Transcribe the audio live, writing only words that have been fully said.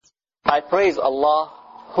I praise Allah,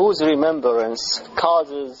 whose remembrance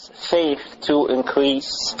causes faith to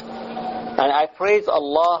increase. And I praise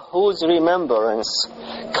Allah, whose remembrance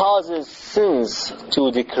causes sins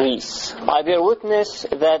to decrease. I bear witness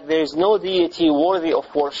that there is no deity worthy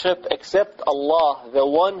of worship except Allah, the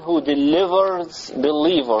one who delivers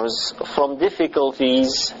believers from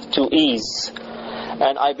difficulties to ease.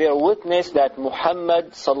 And I bear witness that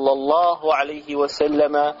Muhammad sallallahu alayhi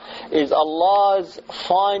wasallam is Allah's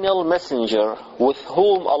final messenger, with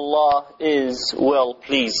whom Allah is well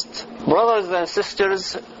pleased. Brothers and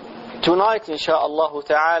sisters, tonight insha'Allah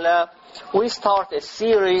ta'ala, we start a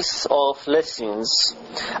series of lessons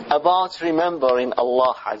about remembering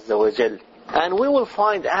Allah Azza wa Jal. And we will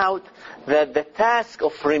find out that the task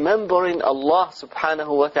of remembering Allah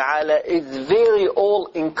subhanahu wa ta'ala is very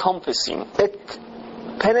all-encompassing. It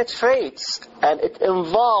penetrates and it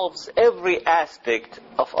involves every aspect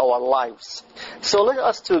of our lives. So let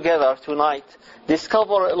us together tonight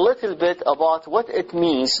discover a little bit about what it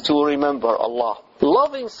means to remember Allah.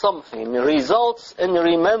 Loving something results in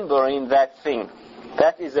remembering that thing.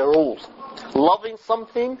 That is a rule. Loving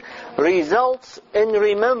something results in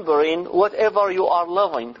remembering whatever you are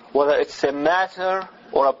loving, whether it's a matter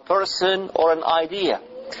or a person or an idea.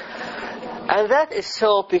 And that is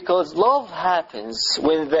so because love happens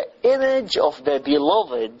when the image of the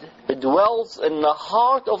beloved dwells in the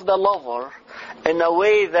heart of the lover in a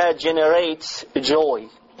way that generates joy.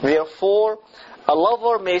 Therefore, a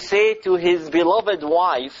lover may say to his beloved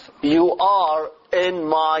wife, "You are in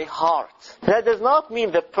my heart." That does not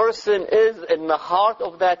mean the person is in the heart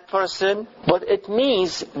of that person, but it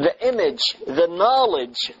means the image, the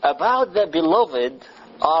knowledge about the beloved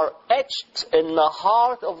are etched in the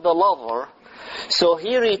heart of the lover, so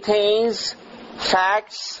he retains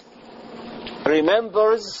facts,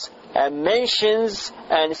 remembers and mentions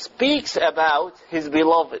and speaks about his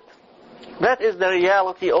beloved. That is the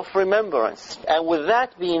reality of remembrance. And with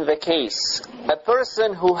that being the case, a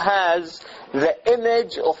person who has the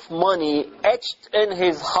image of money etched in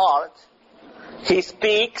his heart, he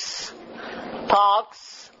speaks,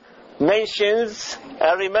 talks, mentions,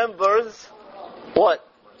 and remembers what?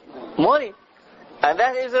 Money. And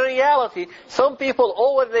that is a reality. Some people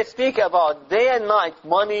always they speak about day and night,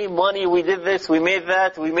 money, money, we did this, we made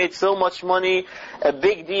that, we made so much money, a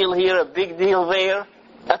big deal here, a big deal there.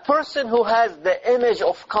 A person who has the image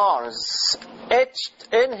of cars etched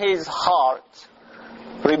in his heart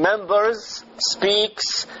remembers,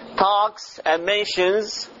 speaks, talks, and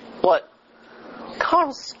mentions what?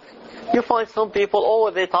 Cars. You find some people,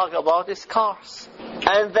 all they talk about is cars.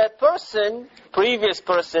 And that person, previous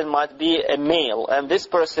person might be a male, and this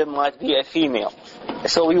person might be a female.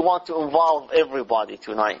 So we want to involve everybody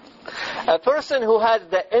tonight. A person who has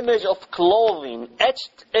the image of clothing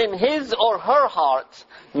etched in his or her heart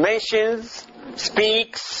mentions,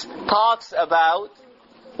 speaks, talks about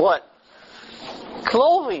what?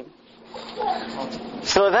 Clothing.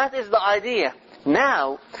 So that is the idea.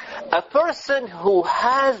 Now, a person who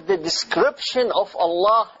has the description of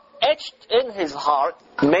Allah etched in his heart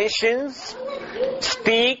mentions,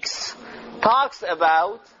 speaks, talks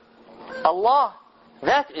about Allah.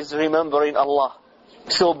 That is remembering Allah.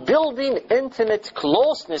 So building intimate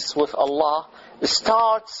closeness with Allah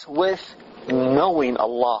starts with knowing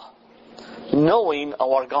Allah, knowing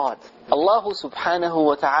our God. Allah subhanahu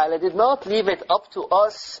wa ta'ala did not leave it up to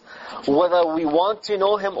us whether we want to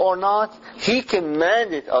know Him or not. He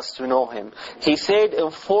commanded us to know Him. He said in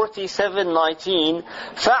 47:19,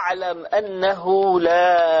 فَاعْلَمْ أَنَّهُ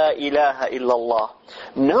لَا إِلَهَ إِلَّا اللَّهِ.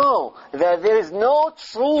 Know that there is no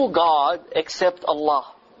true God except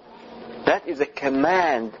Allah. That is a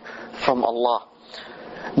command from Allah.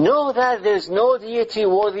 Know that there is no deity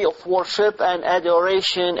worthy of worship and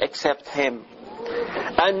adoration except Him.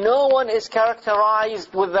 And no one is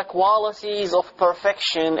characterized with the qualities of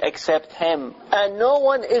perfection except Him. And no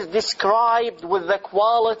one is described with the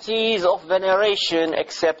qualities of veneration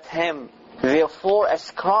except Him. Therefore,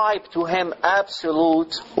 ascribe to Him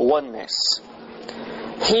absolute oneness.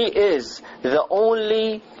 He is the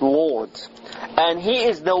only Lord. And He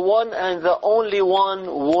is the one and the only one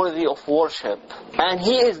worthy of worship. And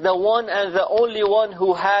He is the one and the only one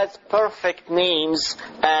who has perfect names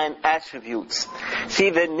and attributes.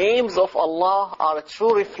 See, the names of Allah are a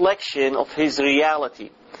true reflection of His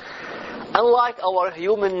reality. Unlike our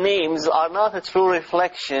human names are not a true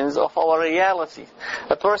reflections of our reality.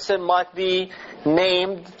 A person might be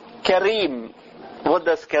named Kareem. What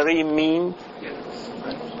does Kareem mean?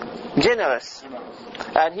 Generous.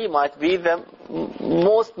 And he might be the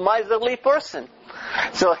most miserly person.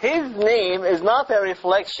 So his name is not a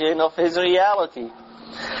reflection of his reality.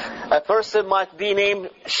 A person might be named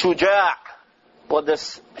Shuja'. What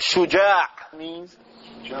does Shuja' means?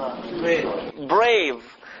 Brave.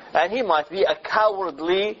 And he might be a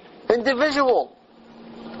cowardly individual.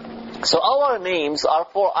 So our names are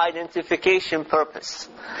for identification purpose.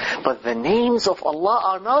 But the names of Allah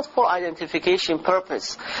are not for identification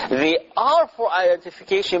purpose. They are for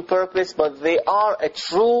identification purpose, but they are a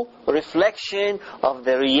true reflection of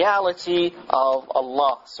the reality of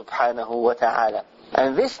Allah subhanahu wa ta'ala.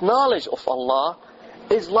 And this knowledge of Allah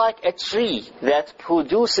is like a tree that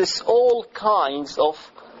produces all kinds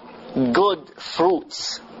of good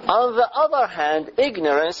fruits. On the other hand,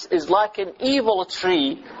 ignorance is like an evil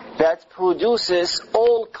tree that produces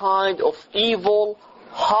all kinds of evil,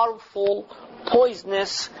 harmful,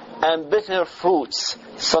 poisonous, and bitter fruits,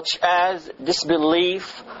 such as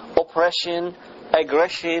disbelief, oppression,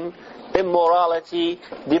 aggression, immorality,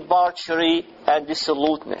 debauchery, and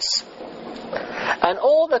dissoluteness. And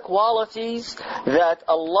all the qualities that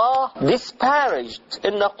Allah disparaged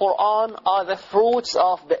in the Quran are the fruits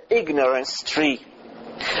of the ignorance tree.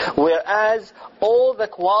 Whereas all the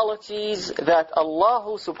qualities that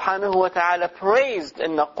Allah subhanahu wa ta'ala praised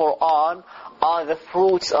in the Quran are the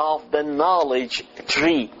fruits of the knowledge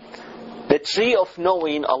tree. The tree of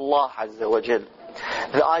knowing Allah Azza wa Jal.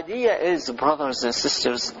 The idea is, brothers and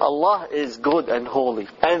sisters, Allah is good and holy.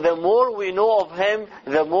 And the more we know of Him,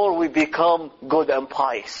 the more we become good and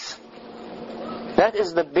pious. That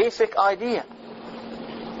is the basic idea.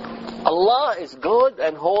 Allah is good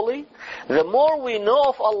and holy. The more we know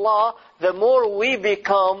of Allah, the more we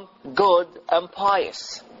become good and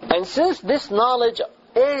pious. And since this knowledge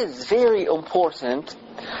is very important,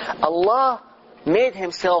 Allah made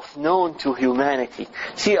Himself known to humanity.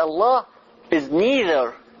 See, Allah is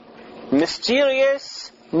neither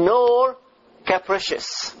mysterious nor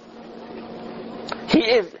capricious. He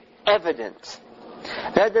is evident.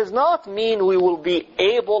 That does not mean we will be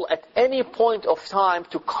able at any point of time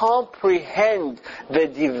to comprehend the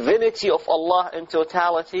divinity of Allah in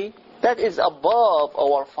totality. That is above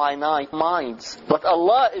our finite minds. But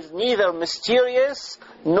Allah is neither mysterious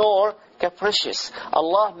nor capricious.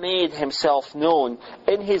 Allah made Himself known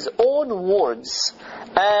in His own words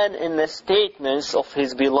and in the statements of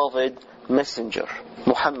His beloved Messenger,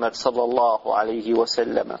 Muhammad sallallahu alayhi wa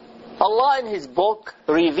sallam. Allah in His book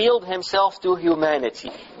revealed Himself to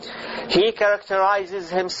humanity. He characterizes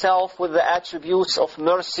Himself with the attributes of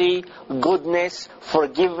mercy, goodness,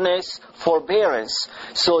 forgiveness, forbearance.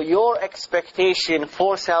 So your expectation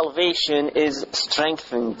for salvation is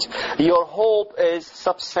strengthened. Your hope is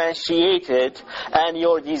substantiated, and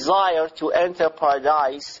your desire to enter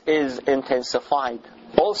paradise is intensified.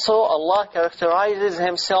 Also, Allah characterizes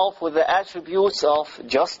Himself with the attributes of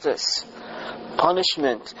justice,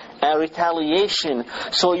 punishment, and retaliation.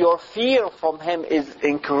 So your fear from Him is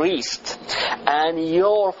increased, and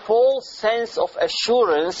your false sense of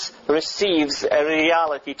assurance receives a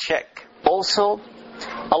reality check. Also,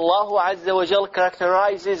 Allah Azza wa Jal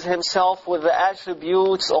characterizes Himself with the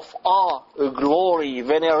attributes of awe, glory,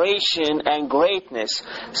 veneration, and greatness.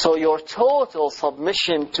 So your total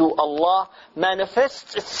submission to Allah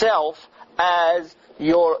manifests itself as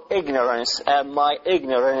your ignorance, and my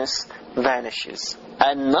ignorance vanishes.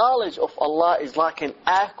 And knowledge of Allah is like an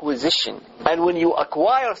acquisition. And when you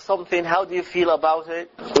acquire something, how do you feel about it?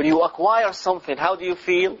 When you acquire something, how do you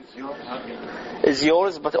feel? It's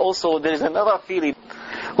yours, but also there is another feeling.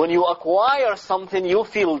 When you acquire something, you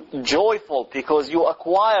feel joyful because you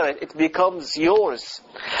acquire it. It becomes yours.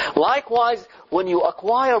 Likewise, when you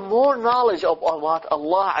acquire more knowledge of what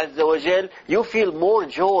Allah Azza wa Jal, you feel more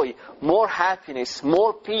joy, more happiness,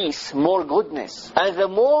 more peace, more goodness. And the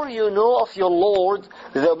more you know of your Lord,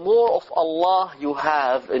 the more of Allah you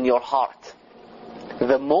have in your heart.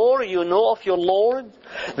 The more you know of your Lord,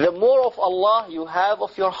 the more of Allah you have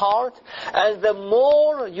of your heart, and the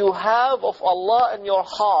more you have of Allah in your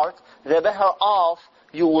heart, the better off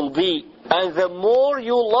you will be. And the more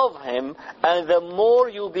you love Him, and the more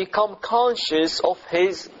you become conscious of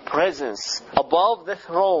His presence above the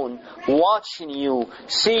throne, watching you,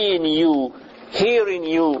 seeing you, hearing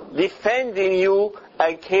you, defending you,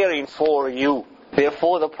 and caring for you.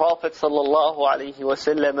 Therefore, the Prophet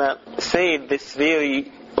ﷺ said this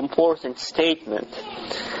very important statement.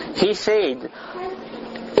 He said,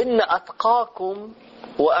 إِنَّ أَتْقَاكُمْ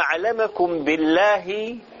وَأَعْلَمَكُمْ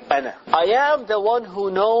بِاللَّهِ أَنَا. I am the one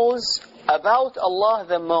who knows about Allah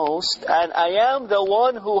the most, and I am the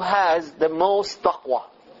one who has the most taqwa.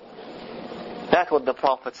 That's what the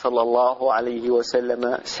Prophet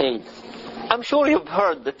ﷺ said. And I'm sure you've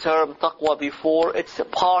heard the term taqwa before. It's a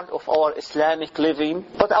part of our Islamic living.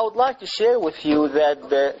 But I would like to share with you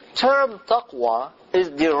that the term taqwa is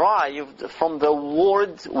derived from the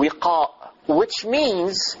word wiqa, which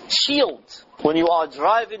means shield. When you are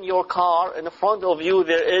driving your car, in front of you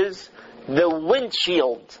there is the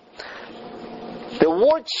windshield. The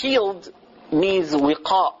word shield means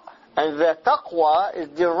wiqa, and the taqwa is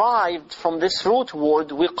derived from this root word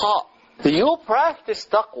wiqa. You practice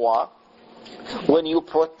taqwa when you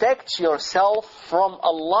protect yourself from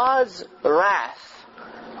Allah's wrath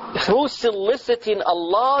through soliciting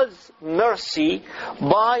Allah's mercy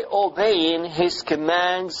by obeying His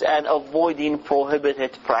commands and avoiding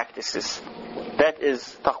prohibited practices. That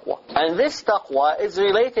is taqwa. And this taqwa is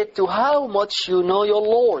related to how much you know your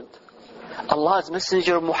Lord. Allah's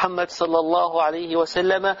Messenger Muhammad sallallahu alayhi wa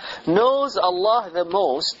sallam knows Allah the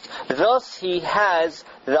most, thus he has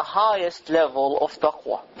the highest level of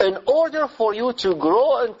taqwa. In order for you to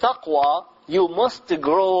grow in taqwa, you must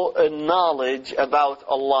grow in knowledge about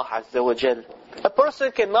Allah Azza wa Jal. A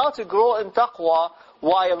person cannot grow in taqwa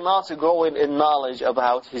while not growing in knowledge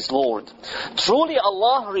about his Lord. Truly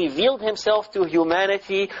Allah revealed Himself to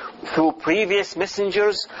humanity through previous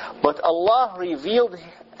messengers, but Allah revealed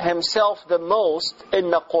Himself the most in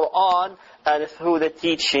the Quran and through the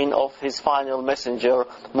teaching of His final messenger,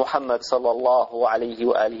 Muhammad sallallahu alayhi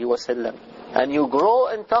wa sallam. And you grow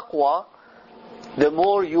in taqwa, the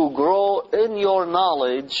more you grow in your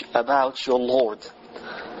knowledge about your Lord.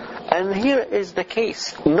 And here is the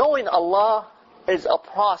case. Knowing Allah is a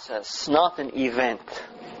process, not an event.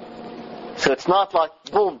 So it's not like,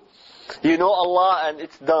 boom, you know Allah and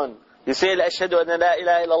it's done. You say, Ashhadu anna la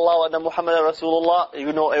ilaha illallah wa anna Muhammadan Rasulullah,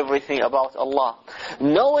 you know everything about Allah.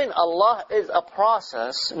 Knowing Allah is a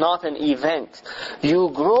process, not an event. You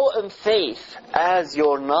grow in faith as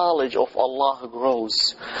your knowledge of Allah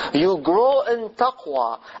grows. You grow in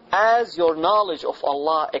taqwa as your knowledge of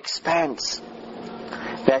Allah expands.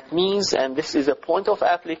 That means, and this is a point of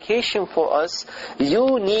application for us,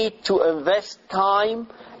 you need to invest time,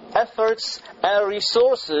 efforts and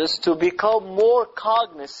resources to become more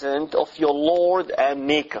cognizant of your Lord and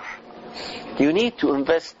Maker. You need to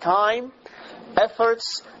invest time,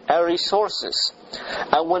 efforts and resources.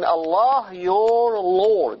 And when Allah, your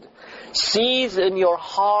Lord, sees in your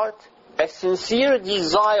heart a sincere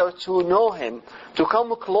desire to know Him, to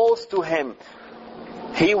come close to Him,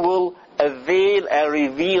 He will avail and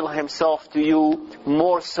reveal Himself to you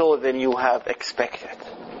more so than you have expected.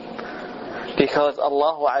 Because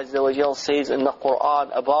Allah Azza wa Jal says in the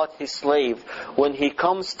Quran about His slave, when he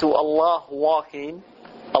comes to Allah walking,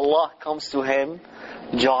 Allah comes to him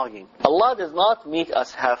jogging. Allah does not meet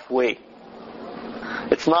us halfway.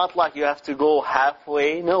 It's not like you have to go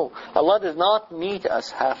halfway. No, Allah does not meet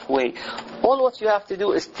us halfway. All what you have to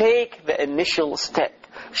do is take the initial step.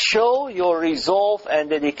 Show your resolve and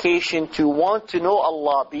dedication to want to know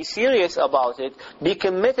Allah. Be serious about it. Be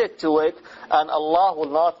committed to it. And Allah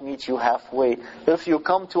will not meet you halfway. If you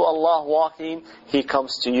come to Allah walking, He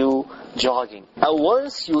comes to you jogging. And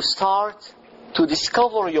once you start to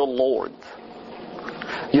discover your Lord,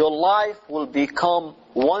 your life will become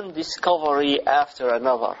one discovery after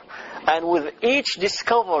another. And with each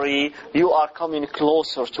discovery, you are coming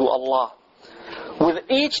closer to Allah. With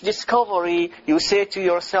each discovery, you say to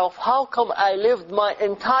yourself, how come I lived my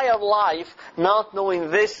entire life not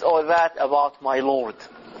knowing this or that about my Lord?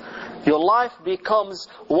 Your life becomes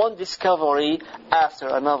one discovery after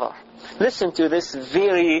another. Listen to this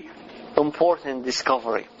very important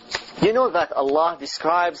discovery. You know that Allah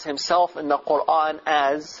describes Himself in the Quran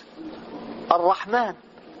as Ar-Rahman.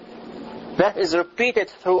 That is repeated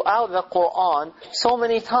throughout the Quran so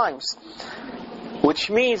many times.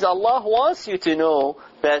 Which means Allah wants you to know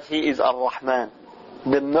that He is Ar-Rahman,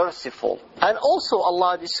 the merciful. And also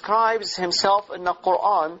Allah describes Himself in the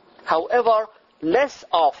Quran, however, less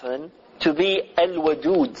often, to be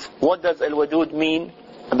Al-Wadud. What does Al-Wadud mean?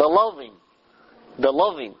 The loving. The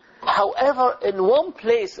loving. However, in one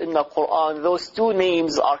place in the Quran, those two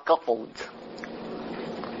names are coupled.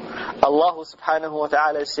 Allah subhanahu wa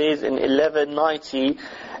ta'ala says in 1190,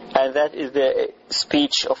 and that is the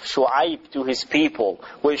speech of Shu'aib to his people.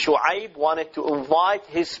 When Shu'aib wanted to invite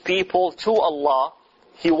his people to Allah,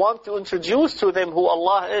 he wanted to introduce to them who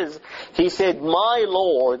Allah is. He said, my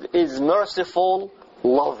Lord is merciful,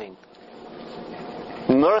 loving.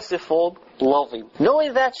 Merciful, loving.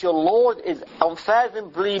 Knowing that your Lord is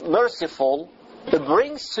unfathomably merciful, it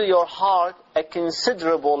brings to your heart a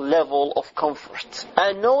considerable level of comfort.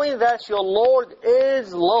 And knowing that your Lord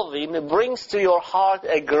is loving, it brings to your heart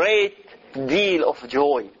a great deal of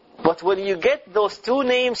joy. But when you get those two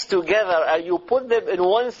names together and you put them in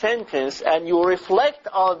one sentence and you reflect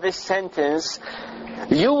on this sentence,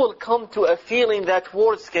 you will come to a feeling that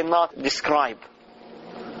words cannot describe.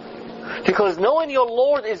 Because knowing your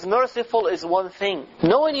Lord is merciful is one thing.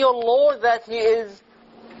 Knowing your Lord that He is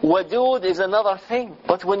Wadud is another thing.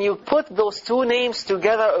 But when you put those two names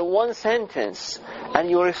together in one sentence and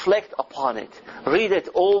you reflect upon it, read it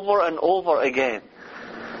over and over again,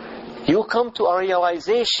 you come to a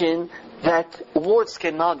realization that words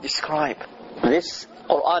cannot describe. This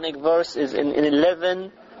Quranic verse is in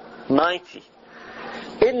 1190.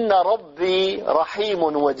 Inna Rabbi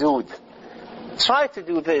Rahimun Wadud. Try to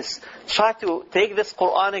do this. Try to take this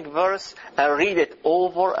Quranic verse and read it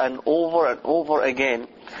over and over and over again.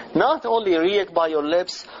 Not only read it by your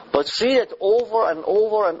lips, but read it over and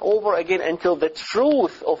over and over again until the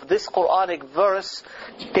truth of this Quranic verse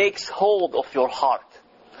takes hold of your heart.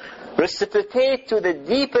 Reciprocate to the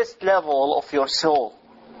deepest level of your soul.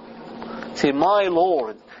 Say, my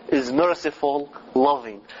Lord is merciful,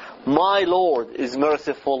 loving. My Lord is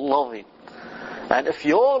merciful, loving. And if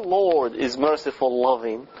your Lord is merciful,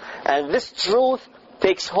 loving, and this truth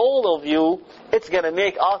takes hold of you, it's going to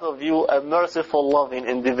make out of you a merciful, loving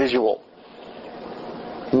individual.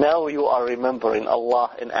 Now you are remembering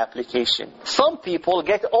Allah in application. Some people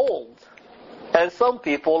get old, and some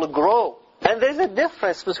people grow. And there's a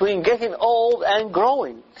difference between getting old and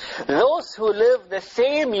growing. Those who live the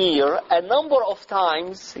same year a number of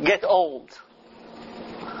times get old.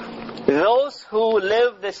 Those who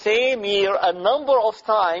live the same year a number of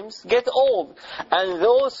times get old. And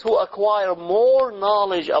those who acquire more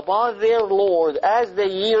knowledge about their Lord as the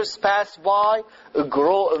years pass by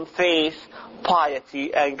grow in faith,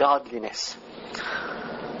 piety, and godliness.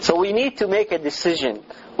 So we need to make a decision.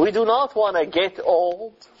 We do not want to get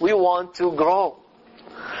old. We want to grow.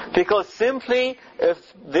 Because simply, if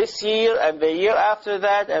this year and the year after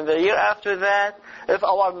that and the year after that, if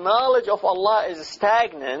our knowledge of Allah is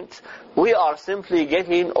stagnant, we are simply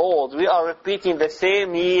getting old. We are repeating the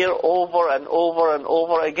same year over and over and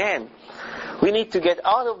over again. We need to get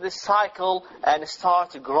out of this cycle and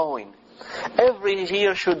start growing. Every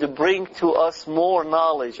year should bring to us more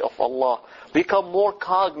knowledge of Allah. Become more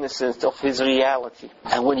cognizant of His reality.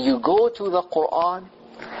 And when you go to the Quran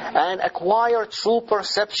and acquire true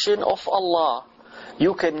perception of Allah,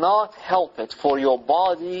 you cannot help it for your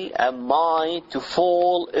body and mind to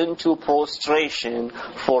fall into prostration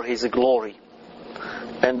for His glory.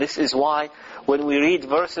 And this is why when we read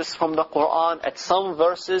verses from the Quran, at some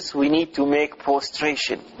verses we need to make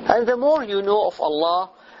prostration. And the more you know of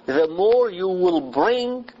Allah, the more you will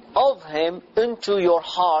bring of Him into your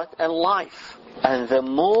heart and life. And the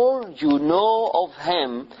more you know of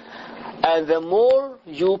Him, and the more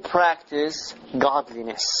you practice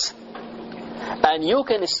godliness. And you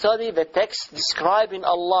can study the text describing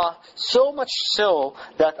Allah so much so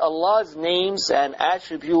that Allah's names and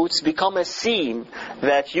attributes become a scene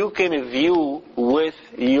that you can view with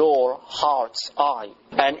your heart's eye.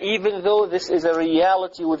 And even though this is a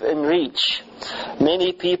reality within reach,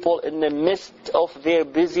 many people in the midst of their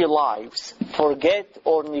busy lives forget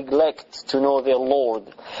or neglect to know their Lord.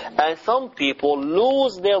 And some people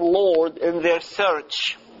lose their Lord in their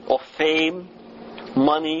search of fame,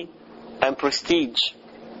 money, and prestige,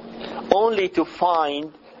 only to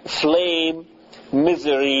find flame,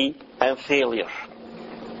 misery, and failure.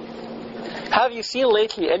 Have you seen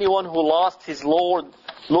lately anyone who lost his Lord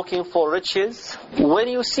looking for riches? When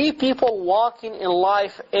you see people walking in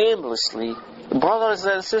life aimlessly, brothers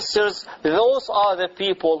and sisters, those are the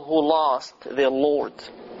people who lost their Lord.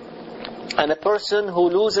 And a person who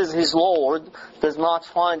loses his Lord does not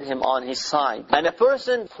find Him on his side. And a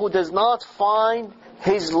person who does not find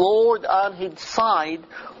his Lord on his side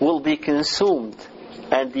will be consumed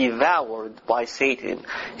and devoured by Satan.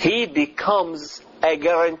 He becomes a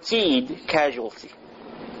guaranteed casualty.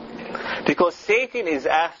 Because Satan is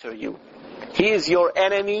after you. He is your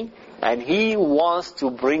enemy and he wants to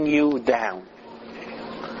bring you down.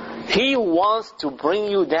 He wants to bring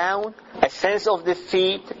you down, a sense of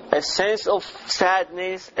defeat, a sense of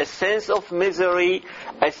sadness, a sense of misery,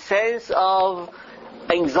 a sense of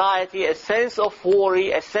anxiety, a sense of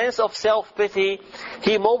worry, a sense of self-pity.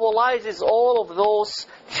 He mobilizes all of those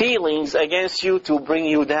feelings against you to bring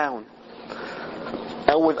you down.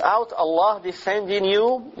 And without Allah defending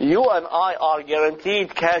you, you and I are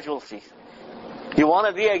guaranteed casualties. You want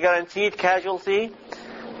to be a guaranteed casualty?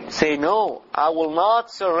 Say, no, I will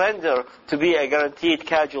not surrender to be a guaranteed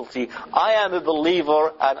casualty. I am a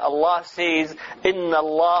believer, and Allah says, إِنَّ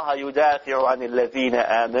اللَّهَ يُدَافِعُ عَنِ الَّذِينَ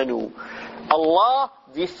آمَنُوا. Allah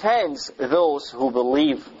defends those who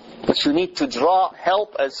believe. But you need to draw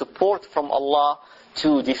help and support from Allah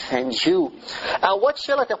to defend you. And what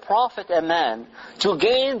shall it profit a man to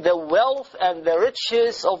gain the wealth and the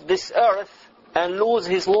riches of this earth and lose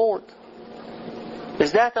his Lord?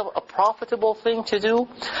 Is that a profitable thing to do?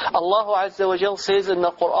 Allah Azza wa Jal says in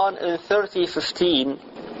the Quran in 30:15,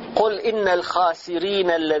 قُلْ إِنَّ الْخَاسِرِينَ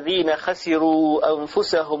الَّذِينَ خَسِرُوا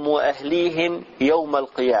أَنفُسَهُمْ وَأَهْلِيهِمْ يَوْمَ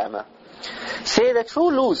الْقِيَامَةِ. Say the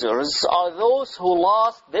true losers are those who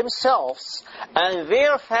lost themselves and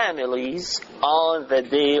their families on the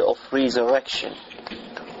day of resurrection.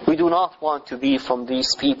 We do not want to be from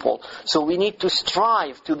these people. So we need to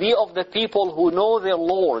strive to be of the people who know their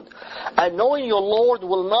Lord. And knowing your Lord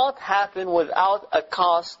will not happen without a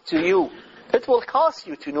cost to you. It will cost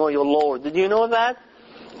you to know your Lord. Did you know that?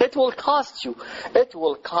 It will cost you. It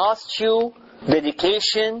will cost you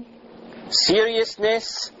dedication,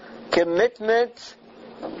 seriousness, commitment,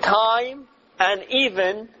 time, and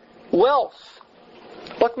even wealth.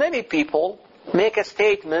 But many people make a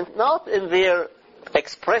statement, not in their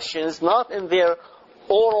expressions, not in their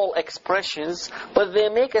oral expressions, but they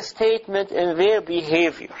make a statement in their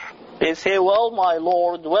behavior. They say, well, my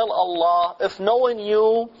Lord, well, Allah, if knowing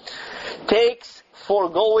you takes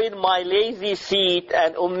foregoing my lazy seat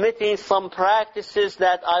and omitting some practices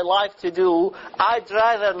that I like to do, I'd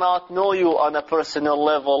rather not know you on a personal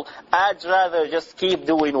level. I'd rather just keep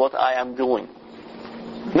doing what I am doing.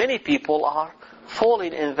 Many people are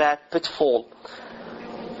falling in that pitfall.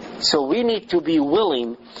 So we need to be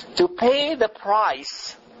willing to pay the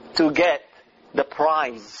price to get the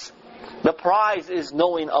prize. The prize is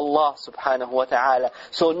knowing Allah subhanahu wa ta'ala.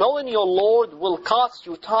 So knowing your Lord will cost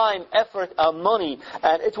you time, effort, and money,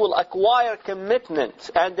 and it will acquire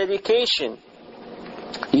commitment and dedication.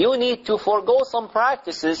 You need to forego some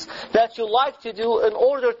practices that you like to do in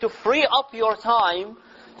order to free up your time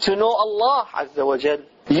to know Allah Azza wa Jal.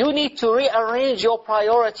 You need to rearrange your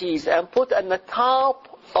priorities and put at the top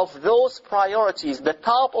of those priorities, the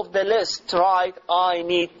top of the list, right? I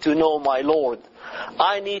need to know my Lord.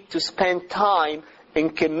 I need to spend time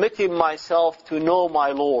in committing myself to know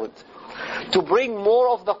my Lord. To bring more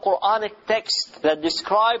of the Quranic text that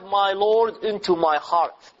describe my Lord into my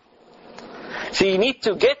heart. So you need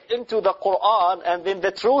to get into the Quran, and then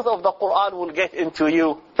the truth of the Quran will get into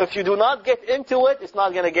you. If you do not get into it, it's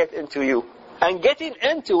not going to get into you. And getting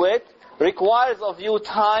into it requires of you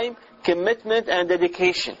time, commitment, and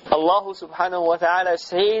dedication. Allah subhanahu wa ta'ala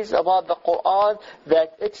says about the Quran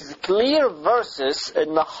that it is clear verses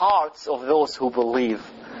in the hearts of those who believe.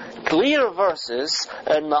 Clear verses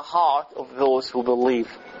in the heart of those who believe.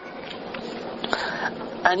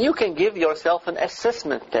 And you can give yourself an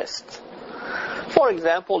assessment test. For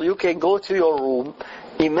example, you can go to your room,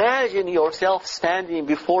 imagine yourself standing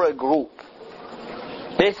before a group.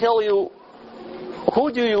 They tell you,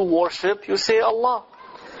 who do you worship? You say Allah.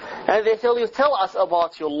 And they tell you, tell us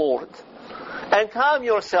about your Lord. And time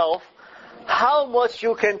yourself how much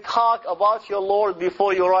you can talk about your Lord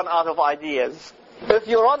before you run out of ideas. If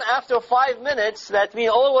you run after 5 minutes, that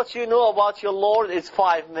means all what you know about your Lord is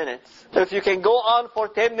 5 minutes. If you can go on for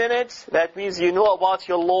 10 minutes, that means you know about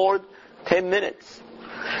your Lord 10 minutes.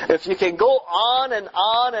 If you can go on and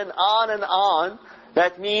on and on and on,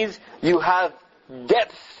 that means you have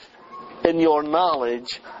depth in your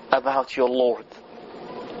knowledge about your Lord.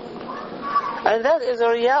 And that is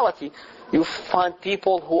a reality. You find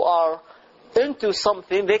people who are into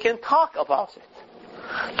something, they can talk about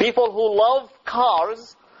it. People who love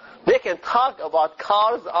cars, they can talk about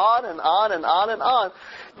cars on and on and on and on.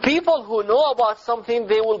 People who know about something,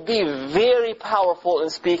 they will be very powerful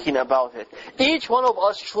in speaking about it. Each one of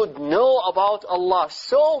us should know about Allah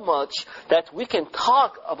so much that we can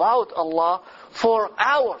talk about Allah for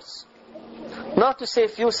hours. Not to say a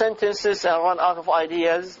few sentences and run out of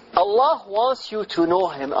ideas. Allah wants you to know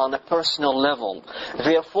Him on a personal level.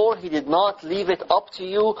 Therefore, He did not leave it up to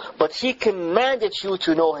you, but He commanded you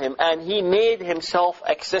to know Him, and He made Himself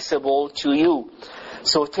accessible to you.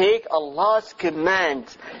 So take Allah's command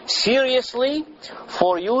seriously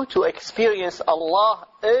for you to experience Allah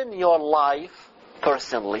in your life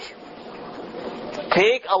personally.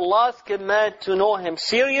 Take Allah's command to know Him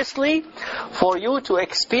seriously for you to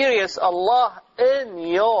experience Allah in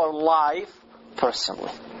your life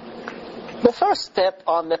personally. The first step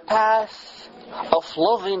on the path of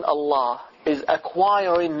loving Allah is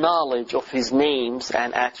acquiring knowledge of His names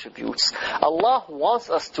and attributes. Allah wants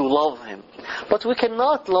us to love Him. But we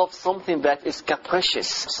cannot love something that is capricious,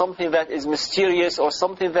 something that is mysterious, or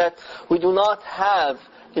something that we do not have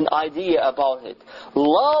an idea about it.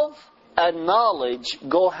 Love and knowledge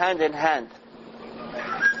go hand in hand.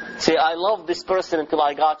 Say, I love this person until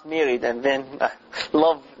I got married, and then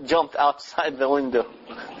love jumped outside the window.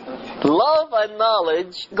 Love and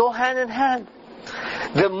knowledge go hand in hand.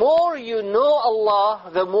 The more you know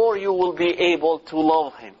Allah, the more you will be able to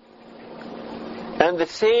love Him. And the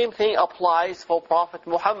same thing applies for Prophet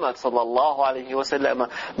Muhammad sallallahu alaihi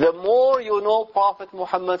wasallam. The more you know Prophet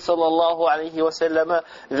Muhammad sallallahu alaihi wasallam,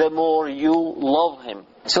 the more you love him.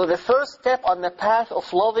 So the first step on the path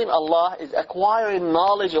of loving Allah is acquiring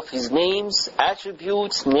knowledge of His names,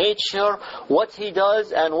 attributes, nature, what He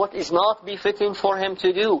does and what is not befitting for Him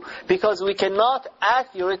to do. Because we cannot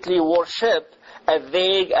accurately worship a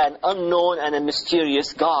vague and unknown and a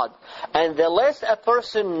mysterious God. And the less a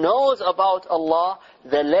person knows about Allah,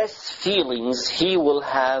 the less feelings he will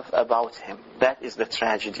have about Him. That is the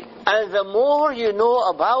tragedy. And the more you know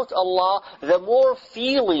about Allah, the more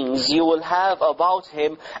feelings you will have about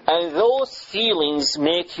Him, and those feelings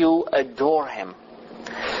make you adore Him.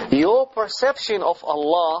 Your perception of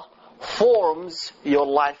Allah forms your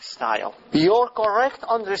lifestyle. Your correct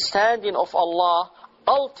understanding of Allah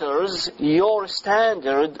alters your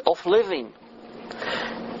standard of living.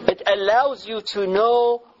 It allows you to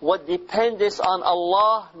know what dependence on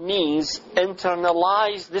Allah means,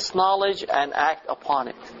 internalize this knowledge and act upon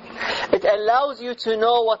it. It allows you to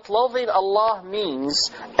know what loving Allah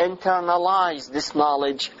means, internalize this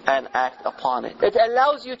knowledge and act upon it. It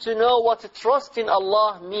allows you to know what trusting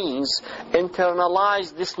Allah means,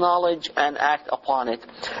 internalize this knowledge and act upon it.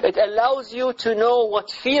 It allows you to know what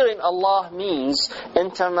fearing Allah means,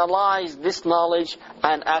 internalize this knowledge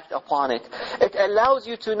and act upon it. It allows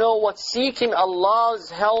you to know what seeking Allah's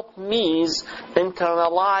help means,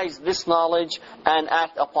 internalize this knowledge and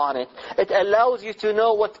act upon it. It allows you to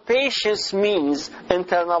know what patience means,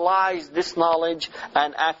 internalize this knowledge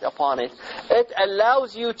and act upon it. It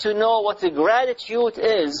allows you to know what gratitude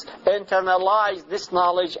is, internalize this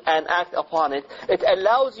knowledge and act upon it. It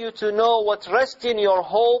allows you to know what resting your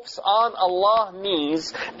hopes on Allah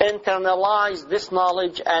means, internalize this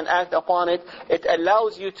knowledge and act upon it. It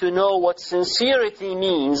allows you to know what sincerity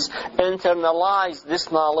means, internalize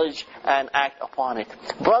this knowledge and act upon it.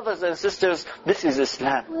 Brothers and sisters, this is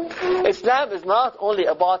Islam. Islam is not only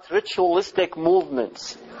about ritualistic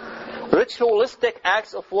movements. Ritualistic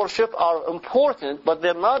acts of worship are important, but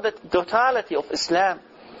they're not the totality of Islam.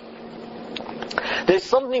 There's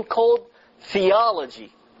something called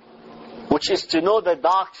theology, which is to know the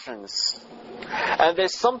doctrines. And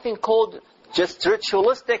there's something called just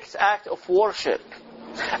ritualistic act of worship.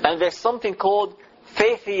 And there's something called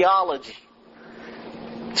faith-theology.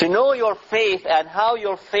 To know your faith and how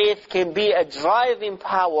your faith can be a driving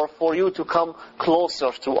power for you to come closer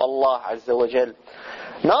to Allah Azza wa Jal.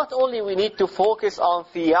 Not only we need to focus on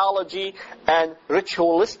theology and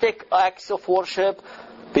ritualistic acts of worship,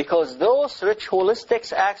 because those ritualistic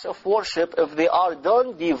acts of worship, if they are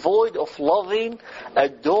done devoid of loving,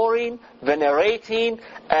 adoring, venerating,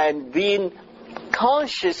 and being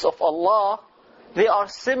conscious of Allah, they are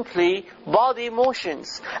simply body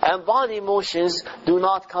motions. And body motions do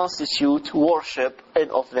not constitute worship in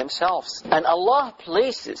of themselves. And Allah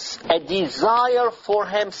places a desire for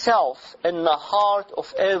Himself in the heart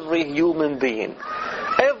of every human being.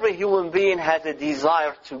 Every human being has a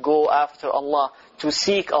desire to go after Allah, to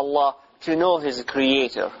seek Allah, to know His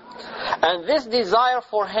Creator. And this desire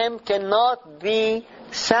for Him cannot be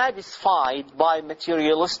satisfied by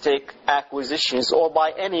materialistic acquisitions or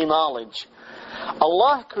by any knowledge.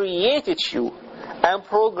 Allah created you and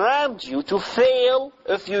programmed you to fail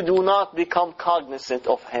if you do not become cognizant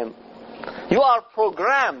of Him. You are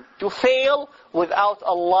programmed to fail without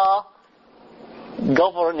Allah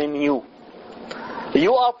governing you.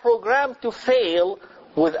 You are programmed to fail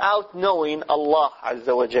without knowing Allah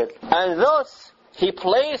Azza wa Jal. And thus, He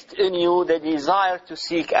placed in you the desire to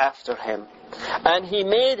seek after Him. And He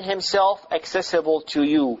made Himself accessible to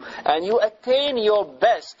you. And you attain your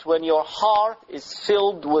best when your heart is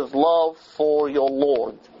filled with love for your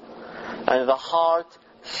Lord. And the heart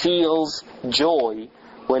feels joy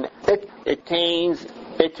when it attains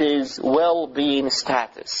its well-being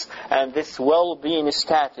status. And this well-being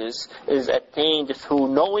status is attained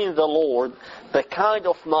through knowing the Lord, the kind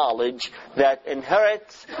of knowledge that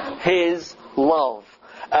inherits His love.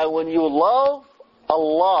 And when you love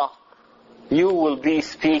Allah, you will be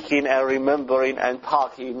speaking and remembering and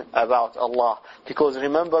talking about Allah. Because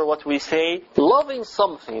remember what we say, loving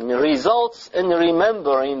something results in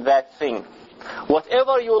remembering that thing.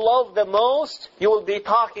 Whatever you love the most, you will be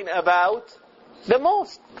talking about the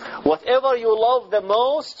most. Whatever you love the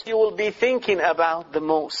most, you will be thinking about the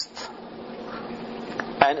most.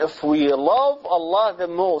 And if we love Allah the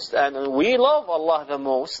most, and we love Allah the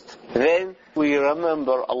most, then we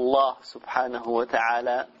remember Allah subhanahu wa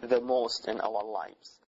ta'ala the most in our lives.